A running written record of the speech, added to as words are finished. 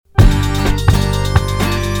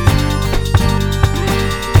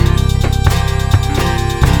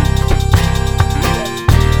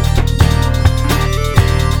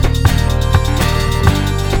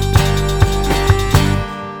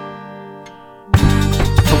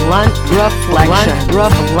blunt reflection,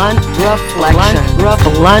 blunt reflection,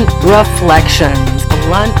 blunt reflections,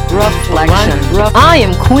 blunt reflection. I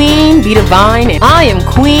am queen, be divine. I am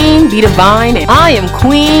queen, be divine. I am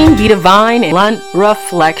queen, be divine. Blunt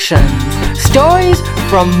reflections. Stories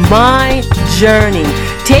from my journey.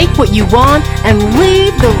 Take what you want and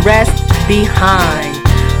leave the rest behind.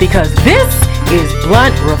 Because this is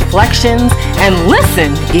Blunt Reflections, and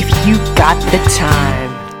listen if you got the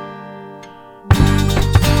time.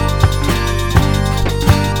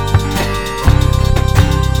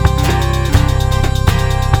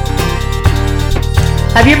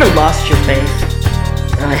 Have you ever lost your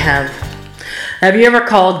faith? I have. Have you ever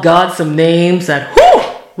called God some names that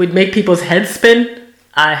would make people's heads spin?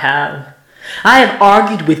 I have. I have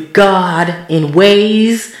argued with God in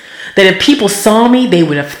ways that if people saw me, they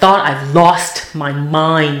would have thought I've lost my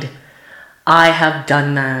mind. I have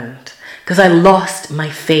done that because I lost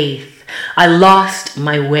my faith. I lost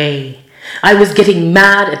my way. I was getting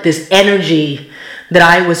mad at this energy that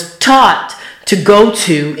I was taught to go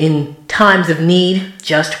to in times of need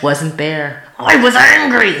just wasn't there. I was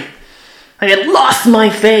angry. I had lost my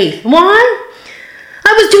faith. Why?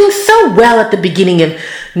 I was doing so well at the beginning of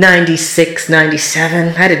 96, 97.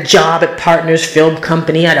 I had a job at Partners Film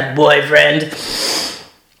Company. I had a boyfriend.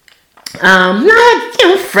 I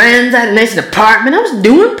had friends. I had a nice apartment. I was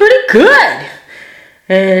doing pretty good.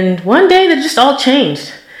 And one day that just all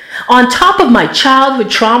changed. On top of my childhood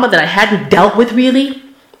trauma that I hadn't dealt with really,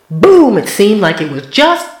 boom, it seemed like it was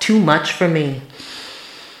just too much for me.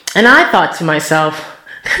 And I thought to myself,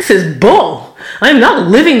 this is bull. I am not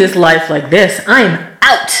living this life like this. I am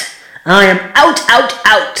out. I am out.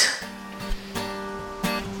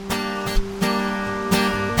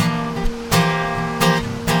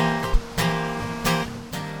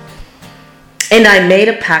 And I made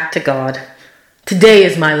a pact to God. Today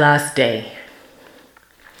is my last day.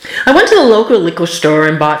 I went to the local liquor store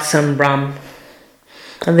and bought some rum.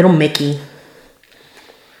 A little Mickey.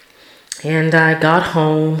 And I got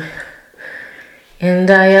home.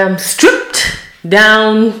 And I stripped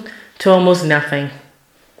down to almost nothing.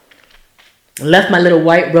 Left my little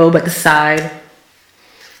white robe at the side.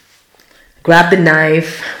 Grabbed the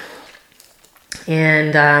knife.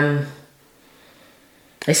 And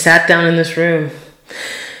I sat down in this room.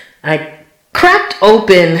 I cracked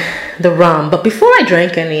open the rum. But before I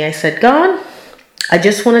drank any, I said, God, I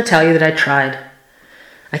just want to tell you that I tried.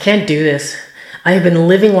 I can't do this. I have been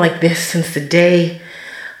living like this since the day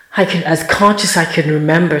as conscious I can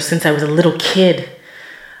remember, since I was a little kid.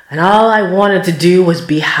 And all I wanted to do was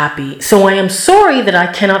be happy. So I am sorry that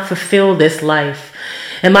I cannot fulfill this life.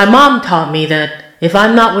 And my mom taught me that if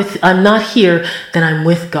I'm not here, then I'm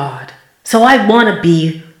with God. So I want to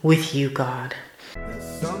be with you, God.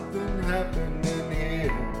 There's something happening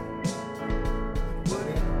here. What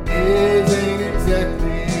it is ain't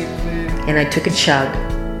exactly clear. And I took a chug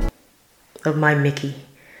of my Mickey,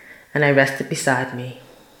 and I rested beside me.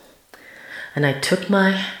 And I took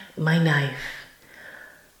my knife,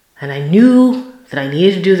 and I knew that I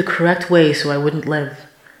needed to do the correct way so I wouldn't live.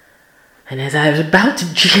 And as I was about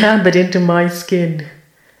to jab it into my skin,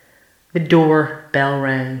 the doorbell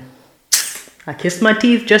rang. I kissed my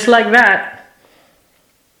teeth just like that.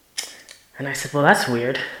 And I said, well, that's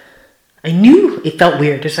weird. I knew it felt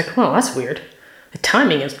weird. It's like, well, that's weird. The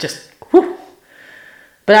timing is just, whew.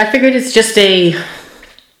 But I figured it's just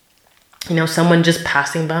someone just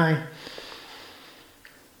passing by.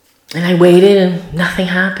 And I waited and nothing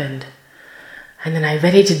happened. And then I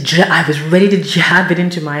was ready to jab it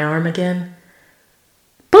into my arm again.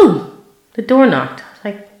 Boom! The door knocked. I was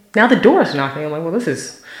like, now the door is knocking. I'm like, well, this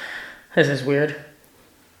is weird.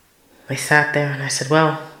 I sat there and I said,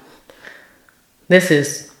 well, this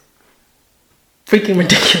is freaking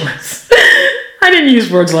ridiculous. I didn't use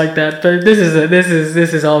words like that, but this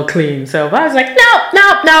is all clean. So I was like,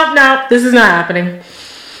 no, this is not happening.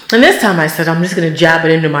 And this time I said, I'm just going to jab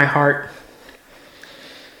it into my heart.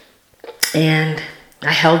 And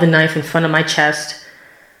I held the knife in front of my chest.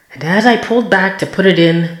 And as I pulled back to put it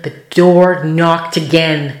in, the door knocked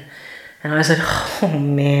again. And I said, oh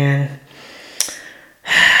man.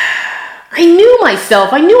 I knew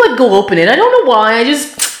myself. I knew I'd go open it. I don't know why. I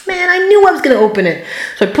knew I was going to open it.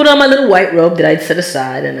 So I put on my little white robe that I'd set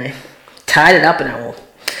aside. And I tied it up and I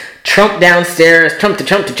trumped downstairs. Jump.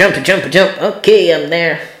 Okay, I'm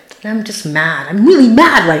there. And I'm just mad. I'm really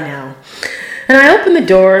mad right now. And I opened the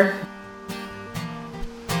door.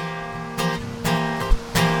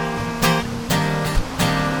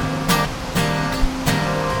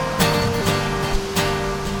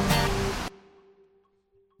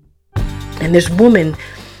 And this woman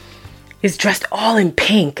is dressed all in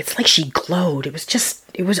pink. It's like she glowed.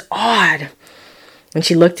 It was odd. And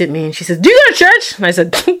she looked at me and she says, "Do you go to church?" And I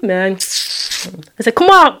said, "Man." I said, "Come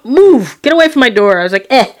on, move. Get away from my door." I was like,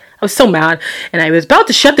 I was so mad. And I was about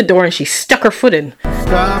to shut the door and she stuck her foot in.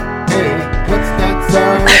 Stop, hey, what's that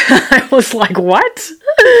sound? I was like, "What?"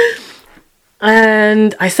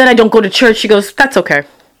 And I said, "I don't go to church." She goes, "That's okay."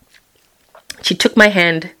 She took my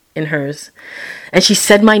hand in hers and she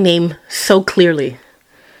said my name so clearly.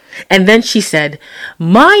 And then she said,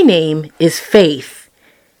 "My name is Faith."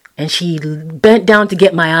 And she bent down to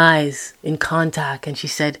get my eyes in contact and she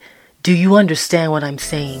said, "Do you understand what I'm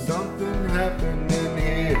saying?" Something happened in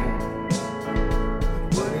here.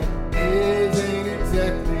 What it is ain't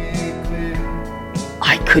exactly clear.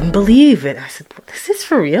 I couldn't believe it. I said, "Is this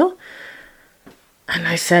for real?" And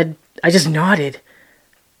I said, I just nodded.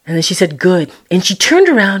 And then she said, "Good." And she turned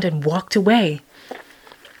around and walked away.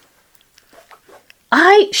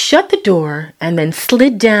 I shut the door and then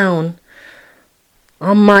slid down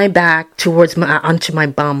on my back onto my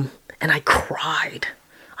bum. And I cried.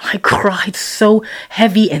 I cried so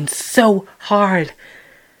heavy and so hard.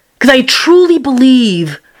 Because I truly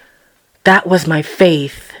believe that was my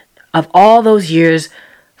faith of all those years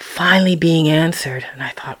finally being answered. And I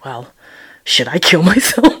thought, well, should I kill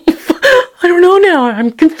myself? I don't know now. I'm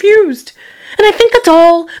confused. And I think that's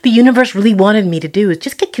all the universe really wanted me to do, is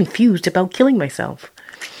just get confused about killing myself.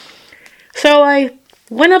 So I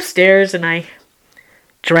went upstairs and I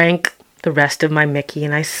drank the rest of my Mickey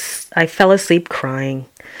and I fell asleep crying,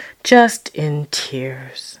 just in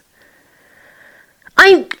tears.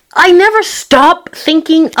 I never stopped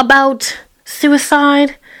thinking about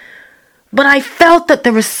suicide, but I felt that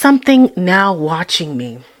there was something now watching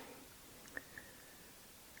me.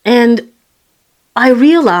 And I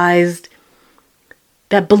realized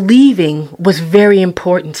that believing was very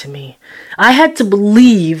important to me. I had to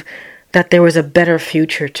believe that there was a better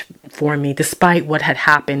future for me, despite what had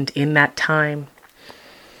happened in that time.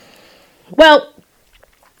 Well,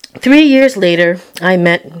 3 years later, I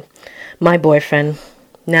met my boyfriend,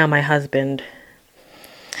 now my husband.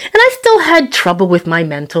 And I still had trouble with my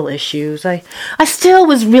mental issues. I still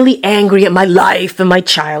was really angry at my life and my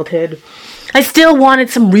childhood. I still wanted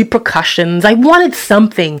some repercussions. I wanted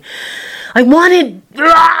something. I wanted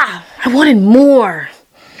more.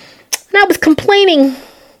 And I was complaining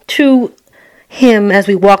to him as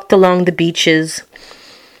we walked along the beaches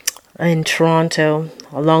in Toronto,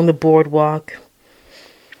 along the boardwalk.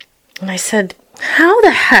 And I said, "How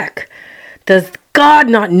the heck does God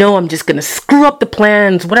not know I'm just going to screw up the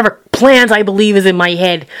plans, whatever plans I believe is in my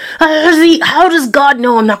head? How does God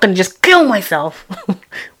know I'm not going to just kill myself?"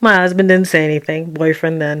 My husband didn't say anything,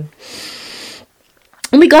 boyfriend then.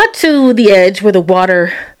 And we got to the edge where the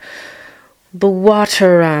water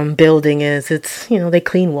building is. It's, they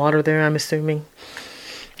clean water there, I'm assuming.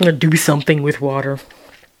 I'm going to do something with water.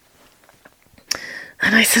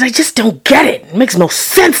 And I said, "I just don't get it. It makes no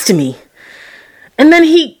sense to me." And then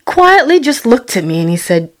he quietly just looked at me and he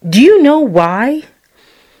said, "Do you know why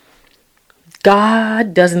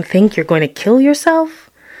God doesn't think you're going to kill yourself?"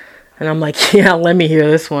 And I'm like, "Yeah, let me hear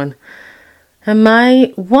this one." And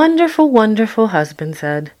my wonderful, wonderful husband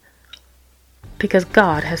said, "Because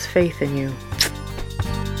God has faith in you."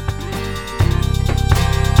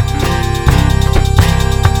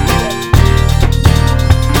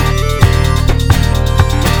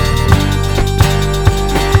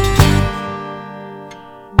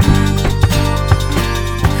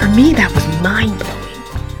 For me, that was mind-blowing.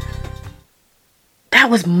 That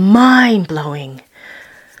was mind-blowing.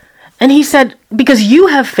 And he said, "Because you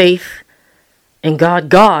have faith in God,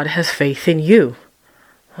 God has faith in you."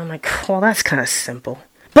 I'm like, well, that's kind of simple.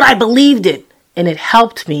 But I believed it, and it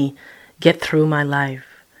helped me get through my life.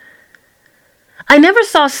 I never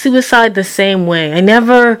saw suicide the same way. I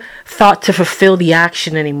never thought to fulfill the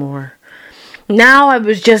action anymore. Now I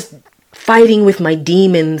was just fighting with my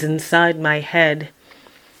demons inside my head.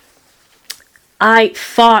 I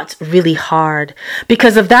fought really hard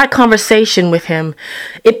because of that conversation with him.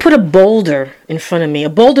 It put a boulder in front of me, a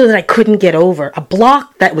boulder that I couldn't get over, a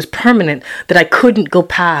block that was permanent that I couldn't go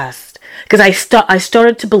past because I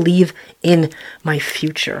started to believe in my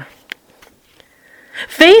future.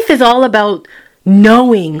 Faith is all about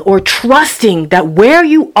knowing or trusting that where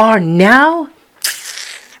you are now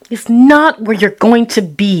is not where you're going to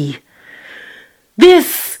be.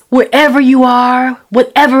 Wherever you are,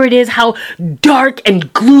 whatever it is, how dark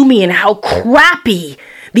and gloomy and how crappy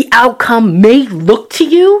the outcome may look to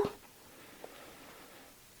you,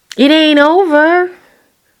 it ain't over.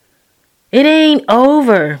 It ain't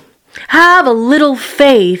over. Have a little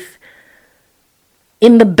faith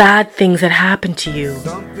in the bad things that happen to you.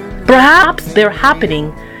 Perhaps they're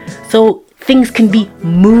happening so things can be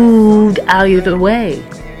moved out of the way.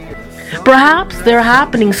 Perhaps they're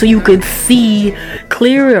happening so you could see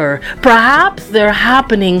clearer. Perhaps they're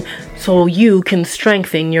happening so you can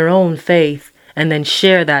strengthen your own faith and then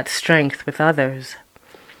share that strength with others.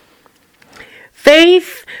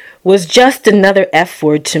 Faith was just another F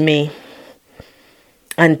word to me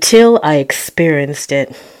until I experienced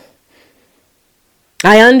it.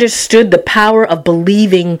 I understood the power of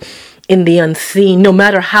believing in the unseen, no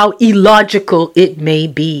matter how illogical it may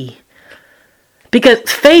be.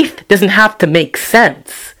 Because faith doesn't have to make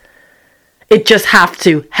sense. It just has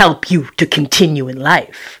to help you to continue in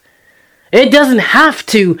life. It doesn't have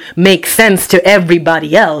to make sense to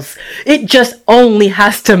everybody else. It just only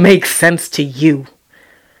has to make sense to you.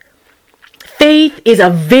 Faith is a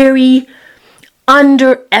very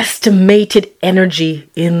underestimated energy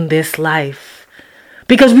in this life.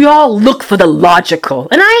 Because we all look for the logical.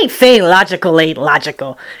 And I ain't saying logical ain't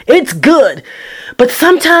logical. It's good. But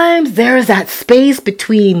sometimes there is that space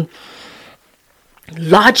between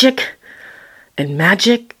logic and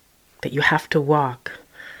magic that you have to walk.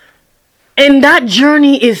 And that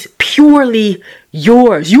journey is purely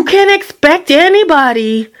yours. You can't expect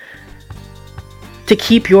anybody to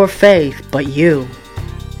keep your faith but you.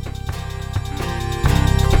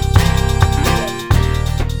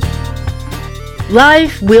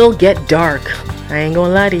 Life will get dark. I ain't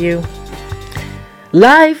gonna lie to you.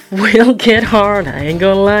 Life will get hard. I ain't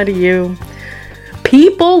gonna lie to you.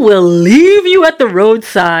 People will leave you at the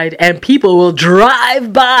roadside and people will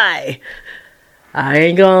drive by. I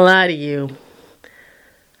ain't gonna lie to you.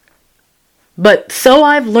 But so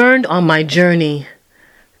I've learned on my journey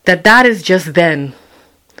that is just then.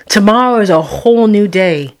 Tomorrow is a whole new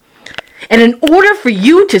day. And in order for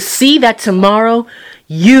you to see that tomorrow,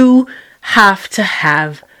 you have to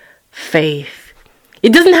have faith.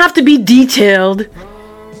 It doesn't have to be detailed.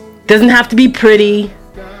 Doesn't have to be pretty.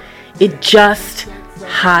 It just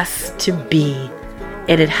has to be.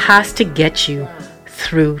 And it has to get you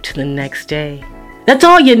through to the next day. That's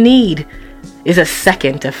all you need is a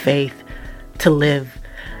second of faith to live.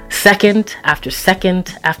 Second after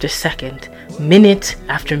second after second. Minute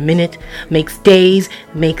after minute. Makes days,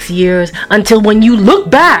 makes years. Until when you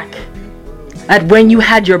look back at when you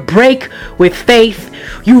had your break with faith,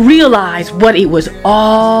 you realize what it was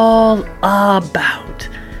all about.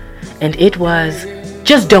 And it was,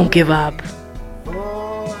 just don't give up.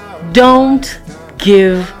 Don't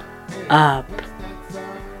give up.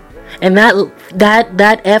 And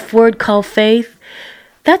that F word called faith,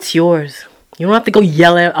 that's yours. You don't have to go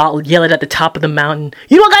yell it at the top of the mountain.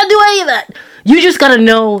 You don't gotta do any of that. You just gotta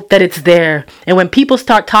know that it's there. And when people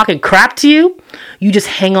start talking crap to you, you just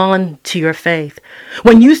hang on to your faith.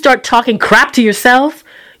 When you start talking crap to yourself,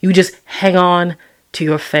 you just hang on to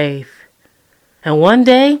your faith. And one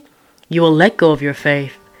day, you will let go of your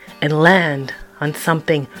faith and land on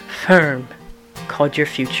something firm called your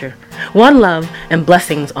future. One love and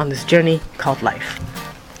blessings on this journey called life.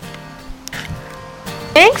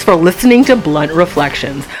 Thanks for listening to Blunt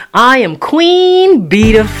Reflections. I am Queen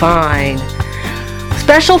Bee Define.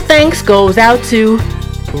 Special thanks goes out to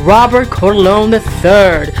Robert Corleone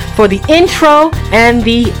III for the intro and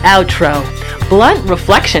the outro. Blunt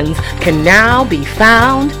Reflections can now be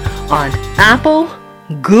found on Apple,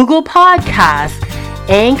 Google Podcasts,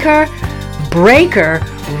 Anchor, Breaker,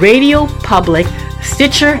 Radio Public,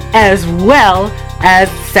 Stitcher, as well as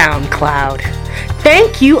SoundCloud.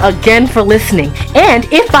 Thank you again for listening. And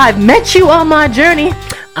if I've met you on my journey,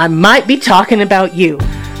 I might be talking about you.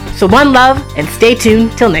 So one love and stay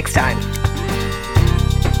tuned till next time.